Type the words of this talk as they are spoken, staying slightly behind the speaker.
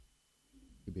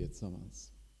ska be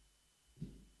tillsammans.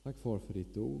 Tack Far för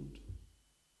ditt ord.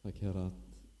 Tack Herre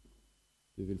att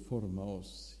du vill forma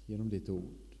oss genom ditt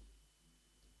ord.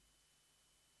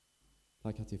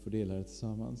 Tack att vi får dela det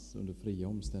tillsammans under fria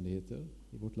omständigheter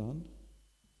i vårt land.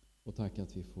 Och tack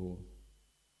att vi får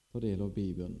ta del av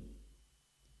Bibeln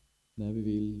när vi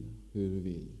vill, hur vi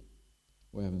vill.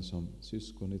 Och även som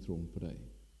syskon i tron på dig.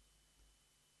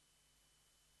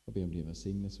 Jag ber om din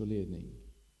välsignelse och ledning.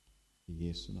 I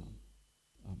Jesu namn.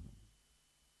 Amen.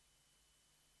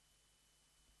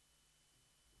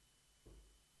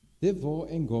 Det var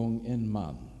en gång en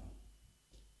man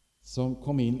som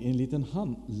kom in i en liten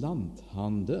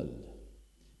lanthandel.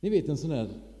 Ni vet en sån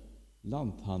där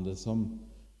lanthandel som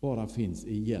bara finns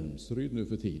i Hjälmsryd nu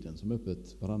för tiden, som är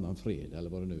öppet varannan fredag eller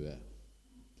vad det nu är.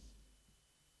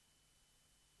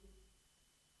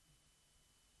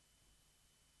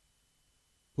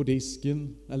 På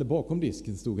disken, eller bakom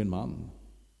disken, stod en man.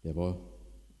 Det var,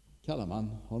 kallar man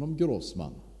honom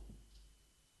grossman.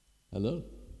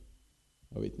 Eller?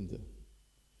 Jag vet inte.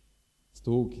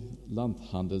 Stod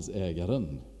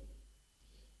lanthandelsägaren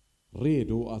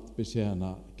redo att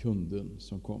betjäna kunden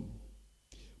som kom.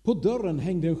 På dörren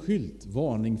hängde en skylt,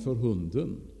 varning för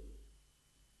hunden.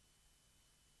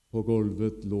 På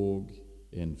golvet låg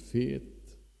en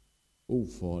fet,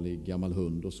 ofarlig gammal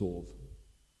hund och sov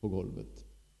på golvet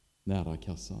nära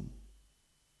kassan.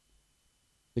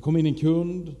 Det kom in en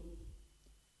kund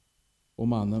och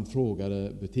mannen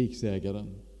frågade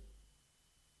butiksägaren: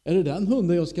 är det den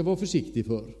hunden jag ska vara försiktig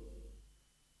för?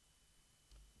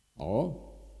 Ja,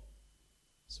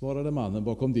 svarade mannen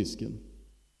bakom disken.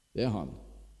 Det är han.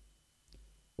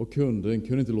 Och kunden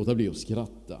kunde inte låta bli att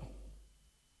skratta.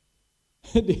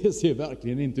 Det ser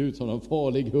verkligen inte ut som en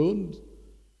farlig hund,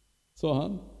 sa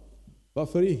han.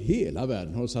 Varför i hela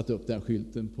världen har du satt upp den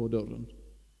skylten på dörren?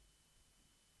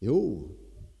 Jo,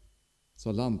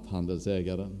 sa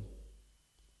lanthandelsägaren.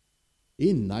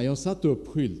 Innan jag satt upp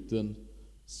skylten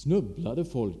snubblade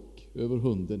folk över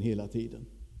hunden hela tiden.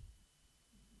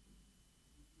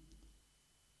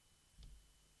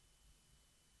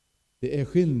 Det är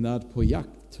skillnad på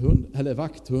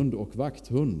vakthund och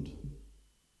vakthund.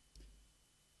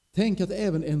 Tänk att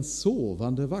även en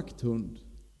sovande vakthund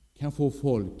kan få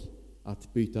folk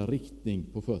att byta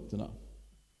riktning på fötterna.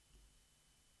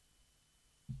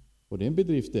 Och det är en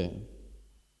bedrift det.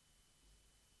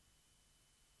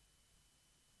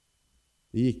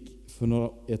 Det gick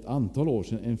för ett antal år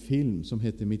sedan en film som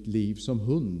hette Mitt liv som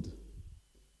hund.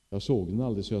 Jag såg den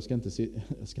aldrig, så jag ska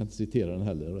inte citera den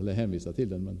heller eller hänvisa till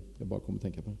den, men jag bara kommer att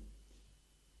tänka på den.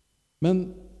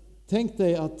 Men tänk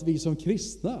dig att vi som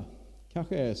kristna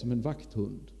kanske är som en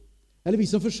vakthund. Eller vi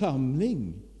som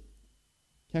församling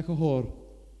kanske har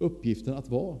uppgiften att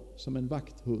vara som en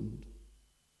vakthund.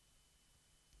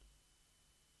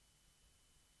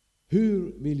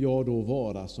 Hur vill jag då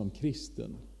vara som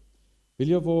kristen? Vill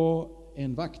jag vara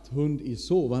en vakthund i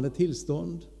sovande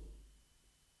tillstånd?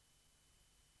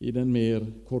 I den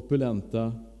mer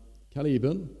korpulenta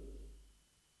kalibern?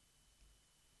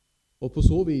 Och på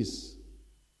så vis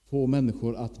få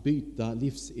människor att byta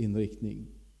livsinriktning?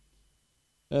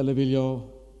 Eller vill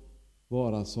jag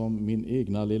vara som min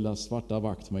egna lilla svarta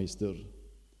vaktmästare?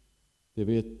 Det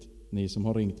vet ni som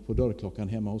har ringt på dörrklockan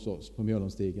hemma hos oss på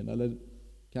Mjölnstigen. Eller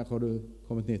kanske har du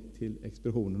kommit ner till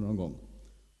expeditionen någon gång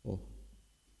och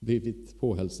blivit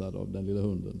påhälsad av den lilla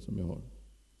hunden som jag har.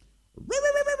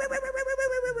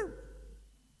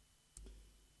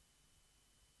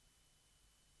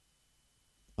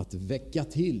 Att väcka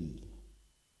till.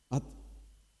 Att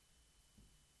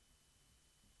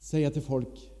säga till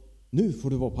folk: nu får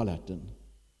du vara på alerten.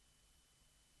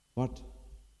 Vart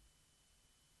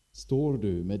står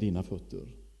du med dina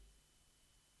fötter?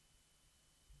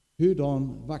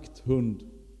 Hurdan vakthund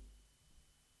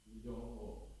vill jag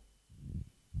ha?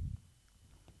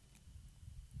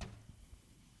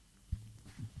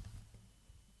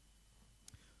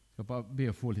 Jag bara ber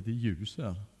att få lite ljus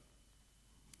här.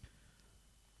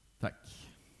 Tack.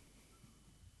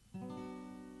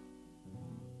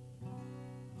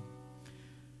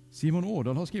 Simon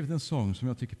Ådahl har skrivit en sång som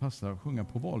jag tycker passar att sjunga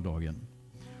på valdagen.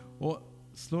 Och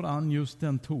slår an just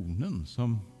den tonen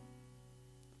som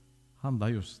handlar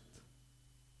just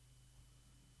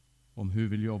om hur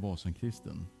vill jag vara som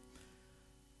kristen.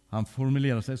 Han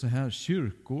formulerar sig så här: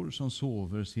 kyrkor som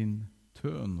sover sin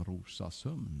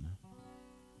tönrosasömn.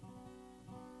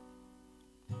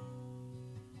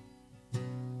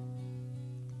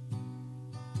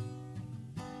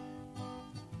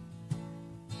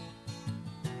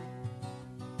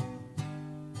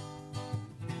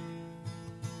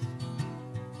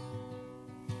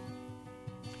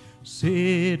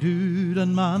 Ser du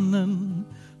den mannen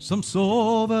som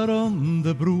sover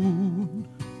under bron,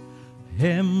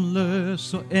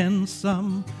 hemlös och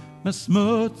ensam med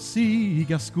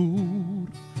smutsiga skor,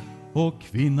 och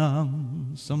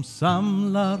kvinnan som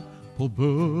samlar på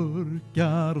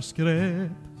burkar och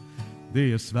skräp.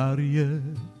 Det är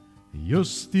Sverige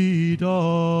just idag.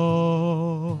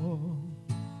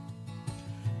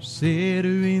 Ser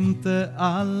du inte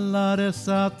alla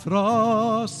dessa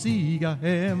trasiga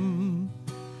hem?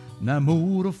 När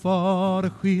mor och far är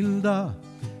skilda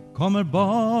kommer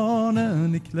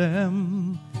barnen i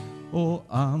kläm, och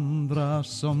andra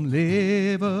som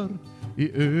lever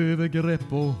i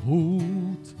övergrepp och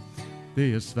hot.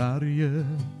 Det är Sverige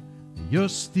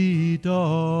just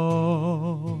idag.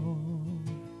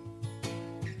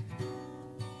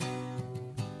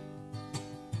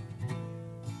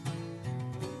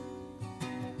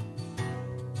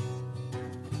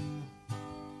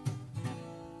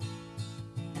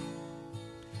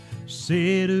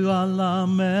 Ser du alla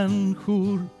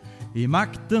människor i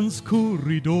maktens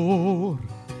korridor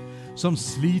som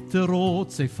sliter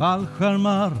åt sig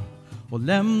fallskärmar och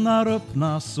lämnar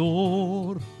öppna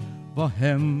sår? Vad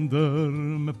händer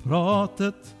med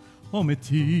pratet om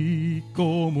etik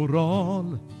och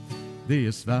moral? Det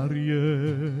är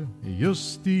Sverige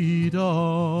just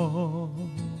idag.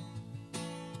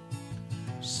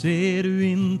 Ser du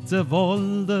inte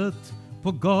våldet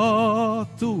på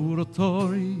gator och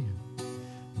torg?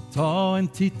 Ta en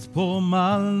titt på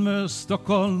Malmö,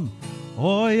 Stockholm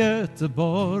och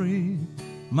Göteborg.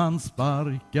 Man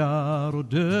sparkar och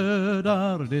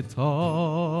dödar, det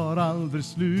tar aldrig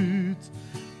slut.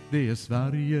 Det är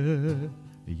Sverige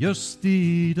just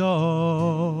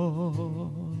idag.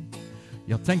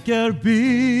 Jag tänker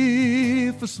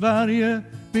be för Sverige,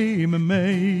 be med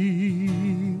mig.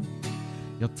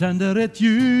 Jag tänder ett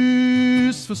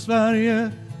ljus för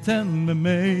Sverige, tänd med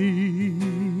mig.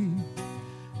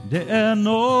 Det är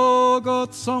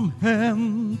något som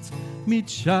hänt, mitt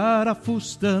kära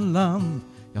fosterland.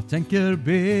 Jag tänker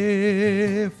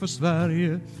be för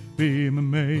Sverige, be med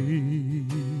mig.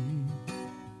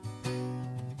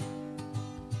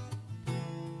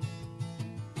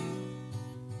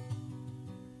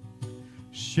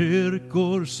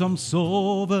 Kyrkor som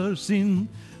sover sin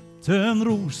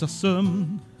Törnrosa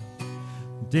sömn.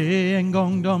 Det en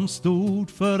gång de stod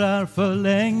för är för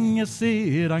länge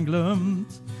sedan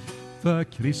glömt. För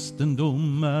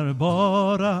kristendom är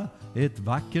bara ett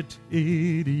vackert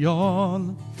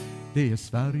ideal. Det är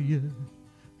Sverige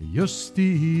just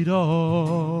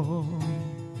idag.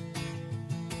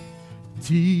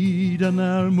 Tiden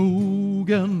är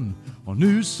mogen och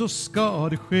nu så ska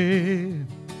det ske.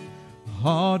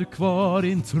 Har du kvar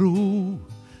din tro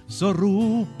så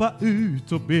ropa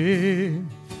ut och be.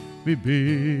 Vi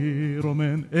ber om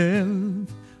en eld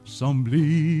som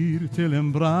blir till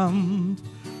en brand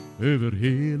över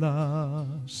hela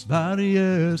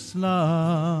Sveriges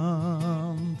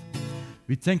land.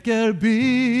 Vi tänker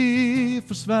be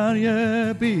för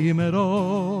Sverige, be med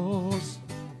oss.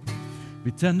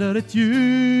 Vi tänder ett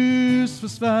ljus för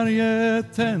Sverige,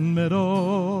 tänd med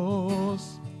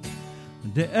oss.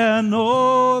 Det är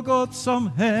något som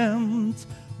hänt,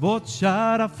 vårt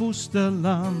kära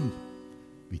fosterland.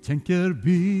 Vi tänker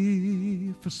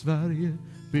be för Sverige,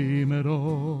 be med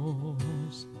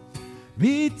oss.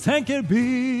 Vi tänker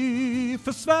be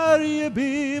för Sverige,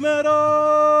 be med oss.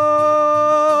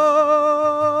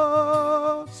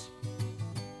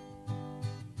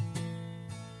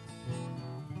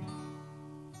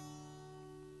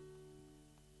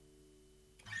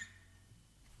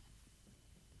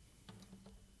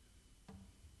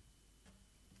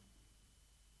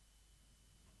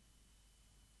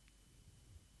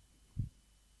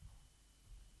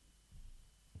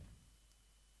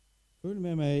 Följ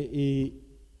med mig i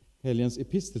helgens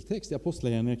episteltext i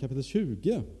Apostlagärningarna kapitel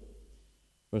 20,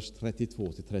 vers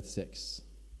 32-36.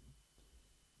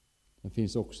 Den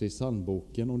finns också i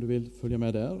psalmboken om du vill följa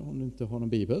med där, om du inte har någon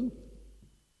bibel.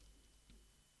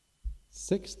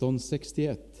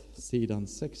 1661, sidan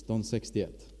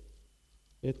 1661.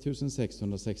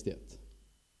 1661.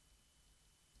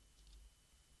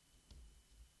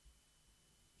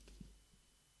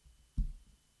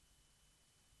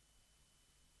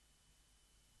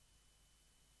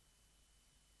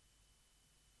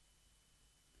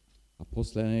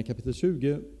 Apostlagärningarna kapitel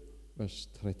 20, vers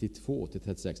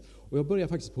 32-36. Och jag börjar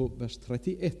faktiskt på vers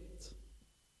 31.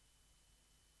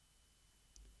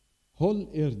 Håll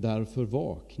er därför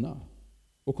vakna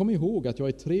och kom ihåg att jag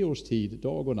i 3 års tid,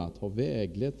 dag och natt, har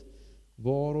väglett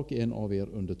var och en av er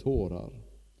under tårar.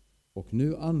 Och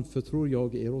nu anförtror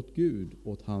jag er åt Gud,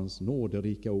 åt hans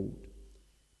nåderika ord,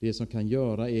 det som kan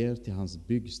göra er till hans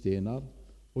byggstenar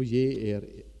och ge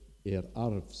er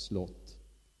arvslott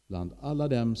bland alla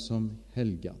dem som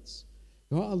helgats.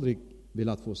 Jag har aldrig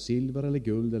velat få silver eller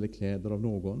guld eller kläder av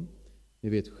någon. Ni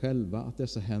vet själva att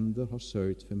dessa händer har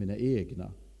sörjt för mina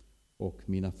egna och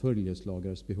mina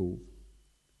följeslagares behov.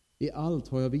 I allt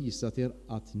har jag visat er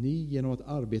att ni genom att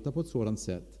arbeta på ett sådant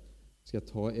sätt ska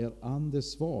ta er an det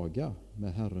svaga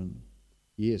med Herren,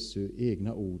 Jesu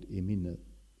egna ord i minnet.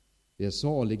 Det är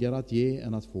saligare att ge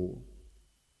än att få.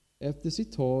 Efter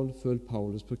sitt tal föll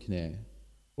Paulus på knä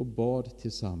och bad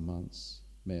tillsammans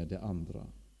med de andra.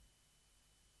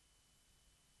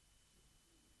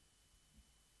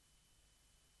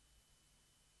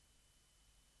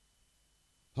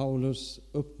 Paulus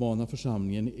uppmanar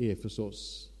församlingen i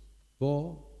Efesos: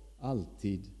 var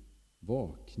alltid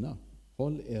vakna.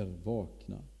 Håll er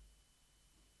vakna.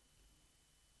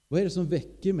 Vad är det som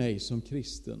väcker mig som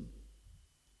kristen?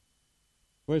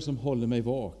 Vad är det som håller mig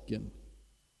vaken?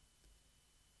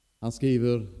 Han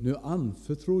skriver: nu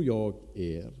anförtror jag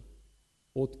er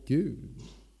åt Gud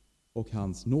och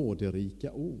hans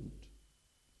nåderika ord.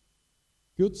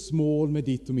 Guds mål med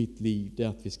ditt och mitt liv är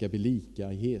att vi ska bli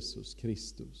lika Jesus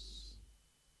Kristus.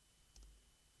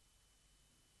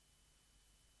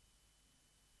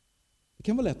 Det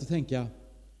kan vara lätt att tänka: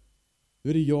 nu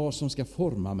är det jag som ska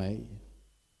forma mig.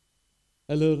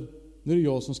 Eller nu är det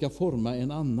jag som ska forma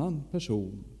en annan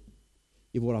person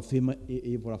i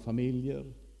våra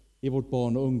familjer, i vårt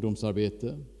barn- och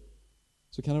ungdomsarbete.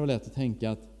 Så kan det vara lätt att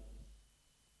tänka att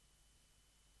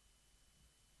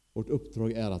vårt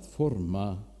uppdrag är att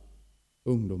forma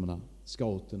ungdomarna,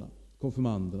 scouterna,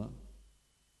 konfirmanderna,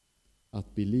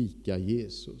 att bli lika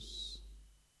Jesus.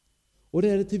 Och det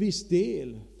är det till viss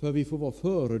del, för vi får vara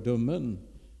föredömen,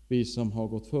 vi som har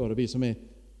gått före, vi som är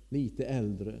lite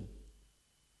äldre.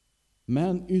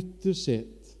 Men ytterst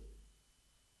sett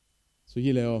så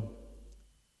gillar jag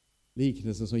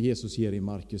liknelsen som Jesus ger i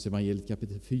Markus evangeliet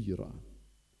kapitel 4.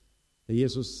 Där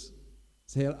Jesus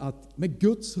säger att med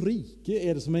Guds rike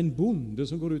är det som en bonde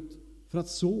som går ut för att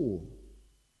så,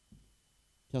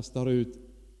 kastar ut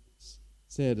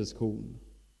sädeskorn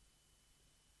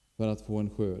för att få en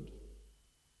skörd.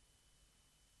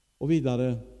 Och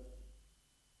vidare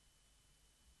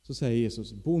så säger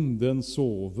Jesus: bonden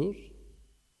sover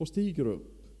och stiger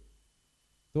upp.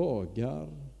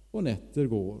 Dagar och nätter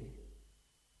går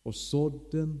och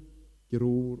sådden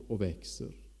gror och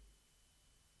växer.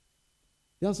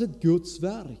 Det är alltså ett Guds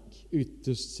verk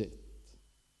ytterst sett.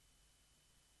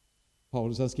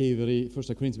 Paulus skriver i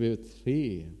första Korinthierbrevet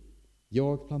 3: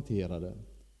 jag planterade,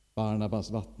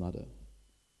 Barnabas vattnade,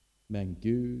 men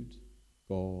Gud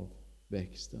gav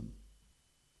växten.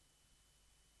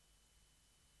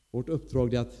 Vårt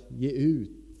uppdrag är att ge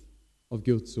ut av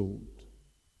Guds ord.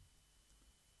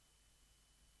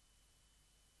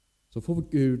 Så får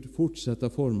Gud fortsätta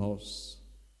forma oss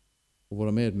och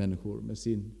våra medmänniskor med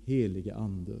sin heliga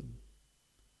ande.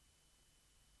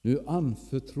 Nu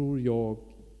anförtror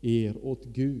jag er åt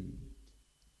Gud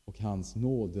och hans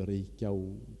nåderika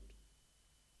ord.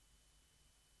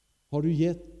 Har du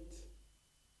gett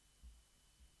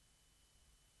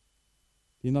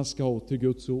dina scouter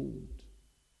Guds ord,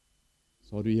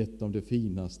 så har du gett dem det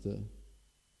finaste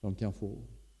de kan få.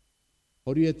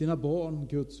 Har du gett dina barn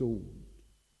Guds ord,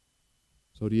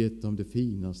 så har du gett dem det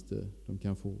finaste de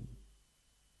kan få.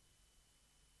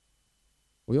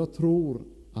 Och jag tror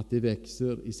att det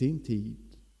växer i sin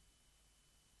tid.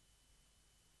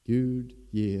 Gud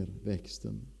ger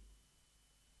växten.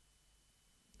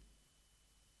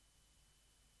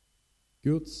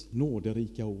 Guds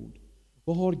nåderika ord.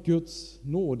 Vad har Guds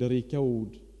nåderika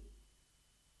ord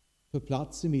för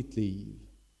plats i mitt liv?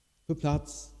 För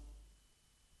plats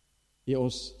i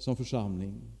oss som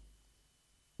församling?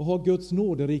 Vad har Guds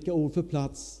nåderika ord för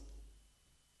plats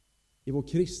i vår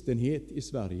kristenhet i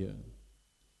Sverige?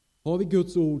 Har vi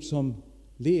Guds ord som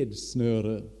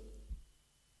ledsnöre,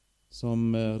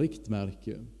 som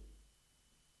riktmärke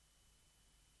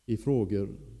i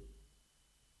frågor?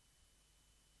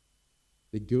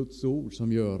 Det är Guds ord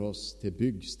som gör oss till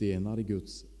byggstenar i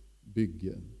Guds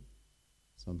bygge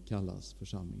som kallas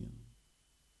församlingen.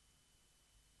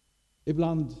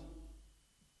 Ibland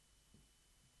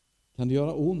kan det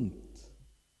göra ont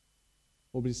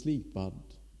att bli slipad.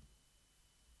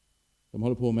 De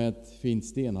håller på med ett fint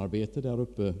stenarbete där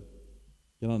uppe,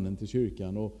 grannen till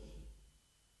kyrkan, och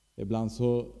ibland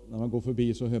så när man går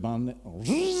förbi så hör man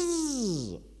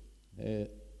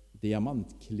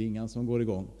diamantklingan som går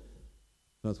igång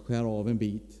för att skära av en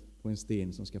bit på en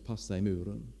sten som ska passa i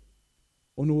muren.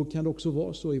 Och nog kan det också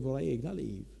vara så i våra egna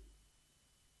liv.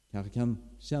 Kanske kan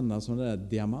kännas som den där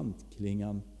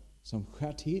diamantklingan som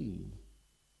skär till.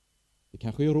 Det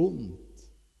kanske gör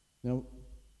ont. när jag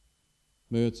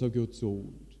möts av Guds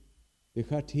ord. Det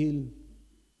skär till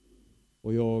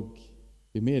och jag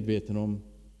är medveten om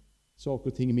saker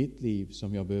och ting i mitt liv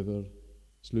som jag behöver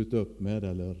sluta upp med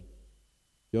eller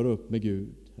göra upp med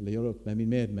Gud eller göra upp med min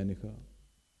medmänniska.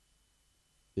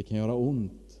 Det kan göra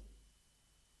ont,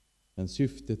 men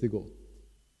syftet är gott.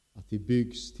 Att vi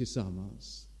byggs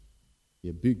tillsammans. Vi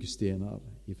är byggstenar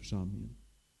i församlingen.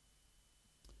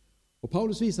 Och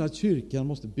Paulus visar att kyrkan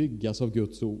måste byggas av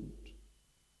Guds ord.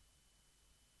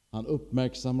 Han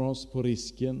uppmärksammar oss på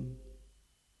risken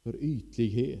för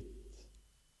ytlighet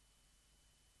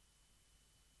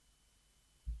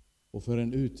och för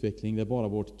en utveckling där bara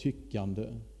vårt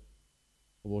tyckande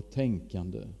och vårt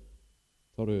tänkande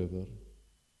tar över.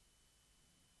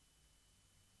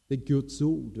 Det är Guds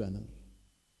ord, vänner.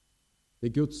 Det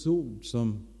är Guds ord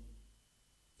som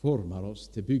formar oss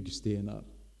till byggstenar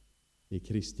i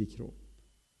Kristi kropp.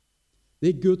 Det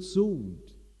är Guds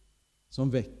ord som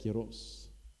väcker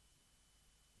oss.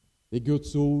 Det är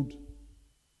Guds ord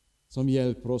som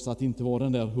hjälper oss att inte vara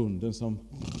den där hunden som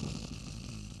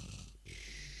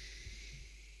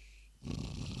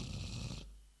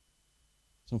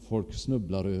folk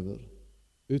snubblar över.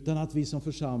 Utan att vi som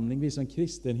församling, vi som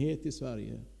kristenhet i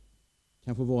Sverige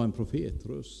kan få vara en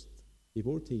profetröst i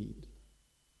vår tid.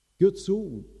 Guds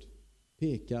ord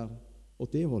pekar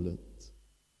åt det hållet.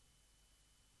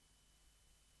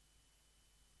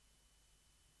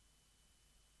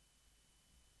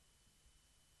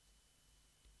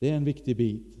 Det är en viktig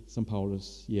bit som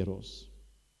Paulus ger oss.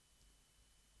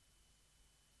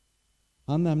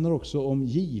 Han nämner också om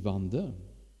givande.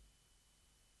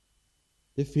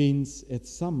 Det finns ett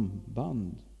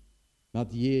samband med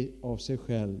att ge av sig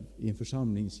själv i en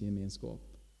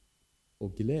församlingsgemenskap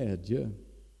och glädje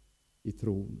i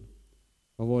tron.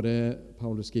 Vad var det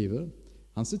Paulus skriver?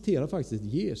 Han citerar faktiskt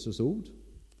ett Jesusord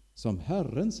som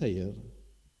Herren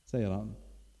säger han.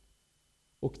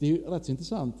 Och det är ju rätt så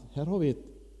intressant. Här har vi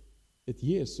ett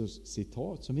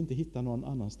Jesus-citat som vi inte hittar någon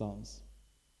annanstans.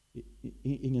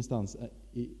 Ingenstans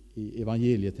i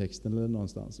evangelietexten eller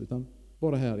någonstans, utan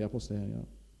bara här i Apostlagärningarna.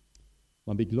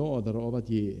 Man blir gladare av att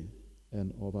ge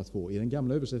än av att få. I den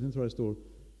gamla översättningen tror jag det står: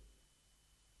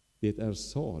 det är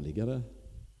saligare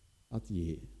att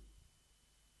ge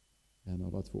än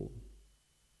av att få.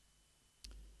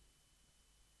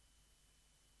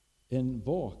 En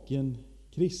vaken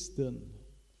kristen,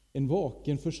 en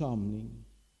vaken församling,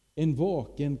 en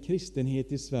vaken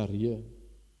kristenhet i Sverige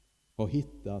har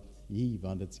hittat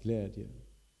givandets glädje.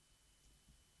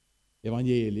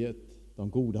 Evangeliet, de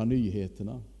goda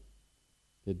nyheterna,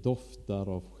 det doftar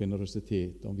av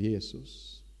generositet om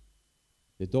Jesus.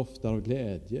 Det doftar av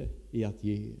glädje i att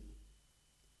ge.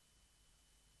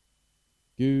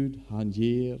 Gud, han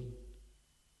ger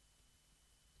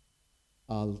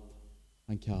allt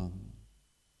han kan.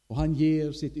 Och han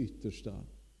ger sitt yttersta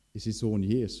i sin son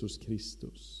Jesus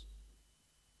Kristus.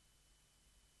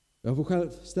 Jag får själv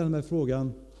ställa mig frågan,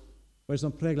 vad är det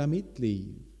som präglar mitt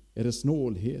liv? Är det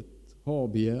snålhet,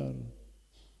 habegär?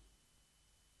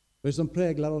 Vad är det som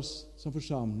präglar oss som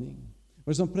församling? Vad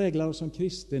är det som präglar oss som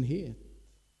kristenhet?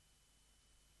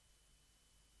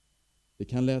 Det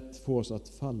kan lätt få oss att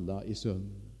falla i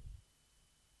sömn,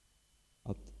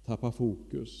 att tappa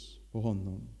fokus på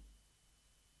honom.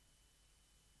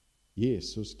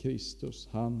 Jesus Kristus,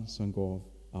 han som gav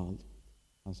allt,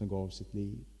 han som gav sitt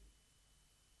liv.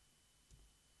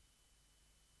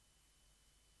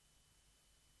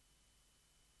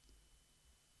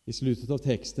 I slutet av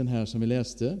texten här som vi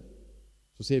läste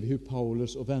så ser vi hur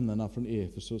Paulus och vännerna från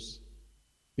Efesus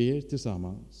ber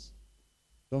tillsammans.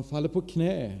 De faller på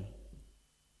knä,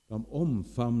 de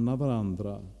omfamnar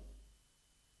varandra.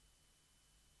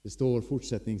 Det står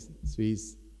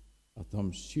fortsättningsvis att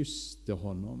de kysste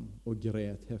honom och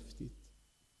grät häftigt.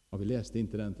 Ja, vi läste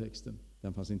inte den texten,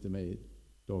 den fanns inte med i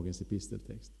dagens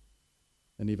episteltext.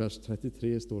 Men i vers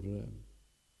 33 står det: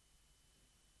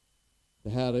 det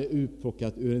här är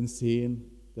utplockat ur en scen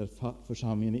där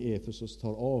församlingen i Efesus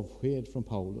tar avsked från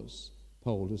Paulus.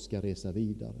 Paulus ska resa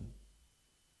vidare.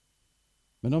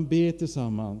 Men de ber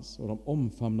tillsammans och de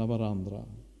omfamnar varandra.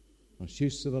 De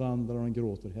kysser varandra och de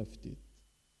gråter häftigt.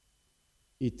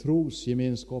 I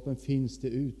trosgemenskapen finns det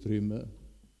utrymme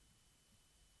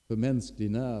för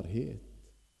mänsklig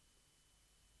närhet.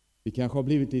 Vi kanske har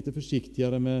blivit lite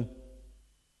försiktigare med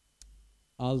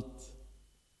allt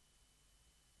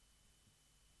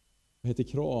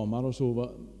kramar och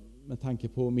så med tanke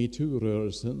på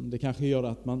MeToo-rörelsen. Det kanske gör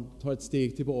att man tar ett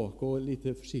steg tillbaka och är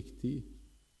lite försiktig.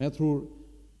 Men jag tror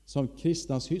som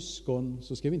kristna syskon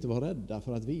så ska vi inte vara rädda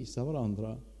för att visa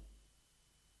varandra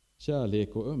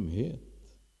kärlek och ömhet.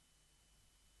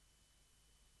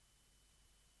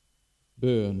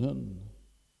 bönen,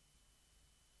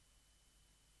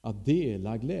 att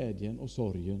dela glädjen och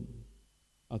sorgen,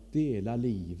 att dela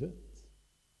livet.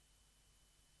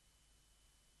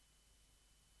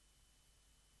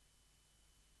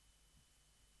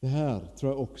 Det här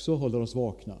tror jag också håller oss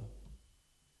vakna.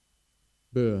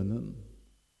 Bönen.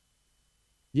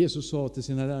 Jesus sa till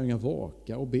sina lärjungar: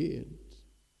 vaka och bed.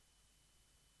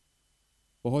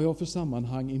 Vad har jag för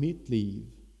sammanhang i mitt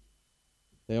liv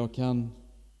där jag kan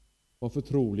vara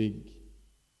förtrolig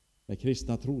med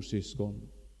kristna trossyskon,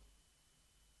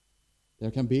 där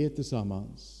jag kan be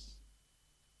tillsammans,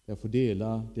 där jag får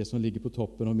dela det som ligger på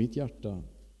toppen av mitt hjärta,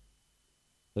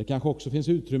 där det kanske också finns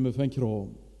utrymme för en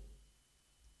kram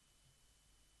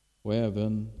och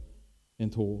även en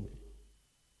tår.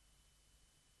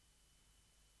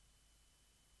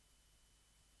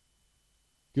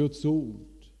 Guds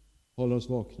ord håller oss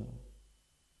vakna.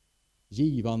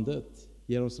 Givandet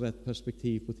ger oss rätt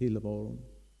perspektiv på tillvaron.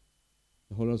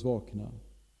 Det håller oss vakna.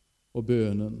 Och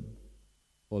bönen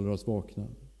håller oss vakna.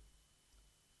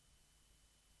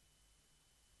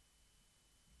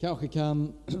 Kanske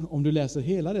kan, om du läser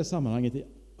hela det sammanhanget i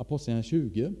Apostlagärningarna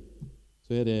 20,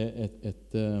 så är det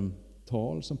ett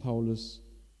tal som Paulus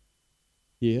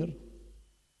ger.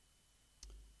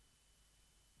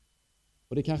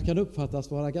 Och det kanske kan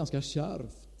uppfattas vara ganska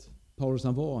kärvt. Paulus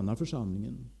han varnar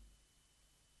församlingen.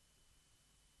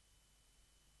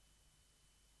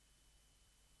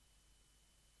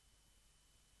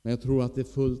 Men jag tror att det är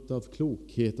fullt av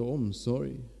klokhet och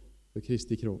omsorg för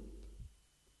Kristi kropp.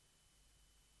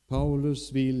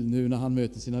 Paulus vill nu när han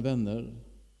möter sina vänner,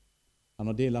 han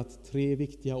har delat 3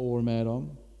 viktiga år med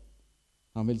dem,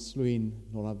 han vill slå in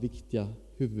några viktiga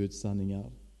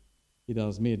huvudsanningar i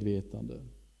deras medvetande.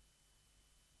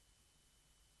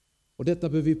 Och detta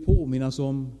behöver vi påminnas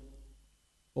om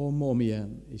och om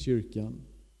igen i kyrkan.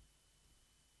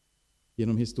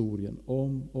 Genom historien,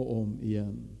 om och om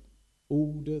igen.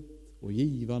 Ordet och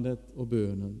givandet och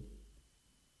bönen,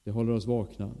 det håller oss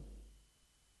vakna.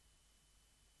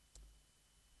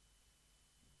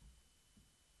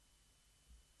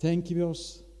 Tänker vi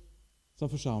oss som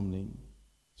församling,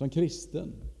 som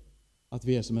kristen, att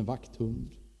vi är som en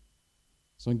vakthund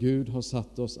som Gud har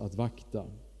satt oss att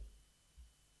vakta.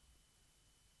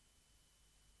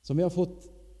 Som vi har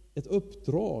fått ett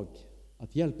uppdrag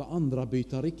att hjälpa andra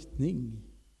byta riktning.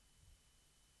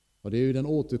 Och det är ju den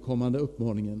återkommande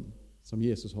uppmaningen som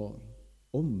Jesus har.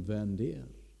 Omvänd er.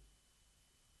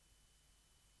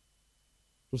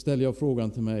 Då ställer jag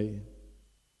frågan till mig: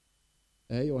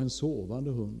 är jag en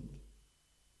sovande hund?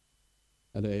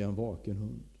 Eller är jag en vaken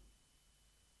hund?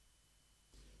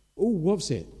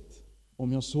 Oavsett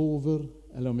om jag sover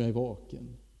eller om jag är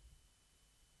vaken,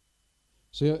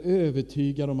 så är jag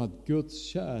övertygad om att Guds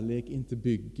kärlek inte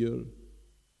bygger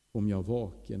om jag är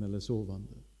vaken eller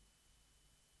sovande.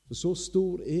 För så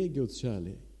stor är Guds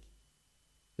kärlek.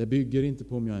 Det bygger inte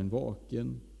på om jag är en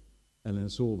vaken eller en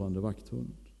sovande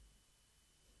vakthund.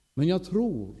 Men jag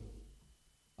tror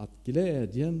att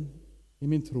glädjen i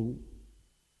min tro,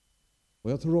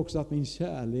 och jag tror också att min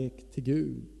kärlek till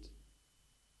Gud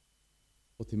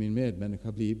och till min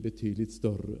medmänniska blir betydligt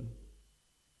större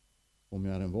om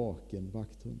jag är en vaken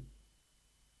vakthund.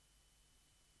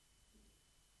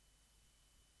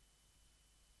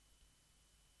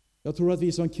 Jag tror att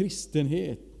vi som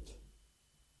kristenhet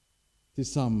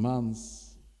tillsammans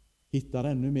hittar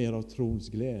ännu mer av trons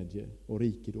glädje och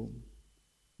rikedom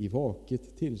i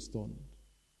vaket tillstånd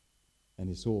än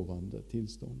i sovande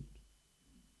tillstånd.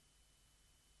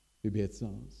 Vi ber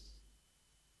tillsammans.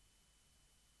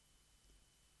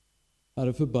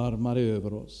 Herre, förbarma dig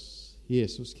över oss,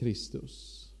 Jesus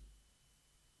Kristus.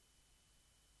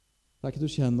 Tack att du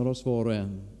känner oss var och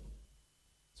en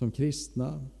som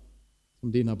kristna,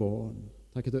 som dina barn.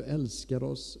 Tack att du älskar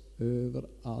oss över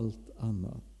allt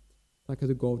annat. Tack att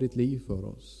du gav ditt liv för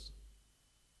oss.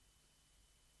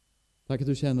 Tack att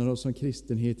du känner oss som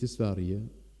kristenhet i Sverige.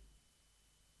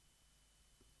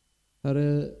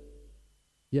 Herre,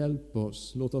 hjälp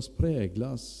oss, låt oss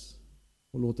präglas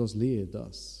och låt oss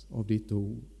ledas av ditt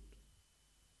ord.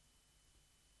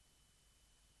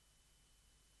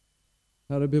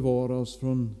 Herre, bevara oss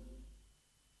från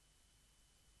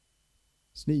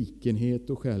snikenhet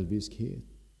och själviskhet.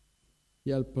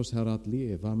 Hjälp oss, Herre, att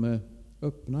leva med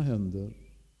öppna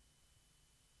händer.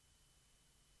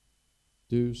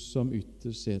 Du som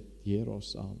ytterst sett ger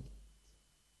oss allt.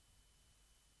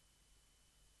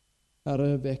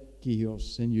 Herre, väck i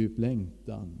oss en djup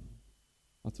längtan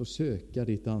att få söka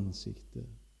ditt ansikte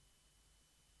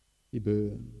i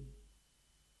bön.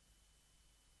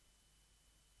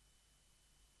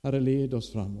 Herre, led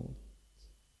oss framåt.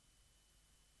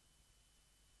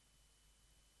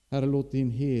 Herre, låt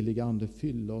din heliga Ande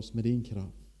fylla oss med din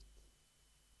kraft,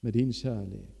 med din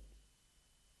kärlek,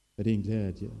 med din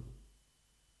glädje.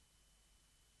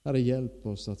 Herre, hjälp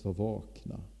oss att vara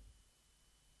vakna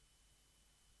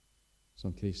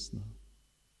som kristna.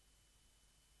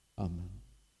 Amen.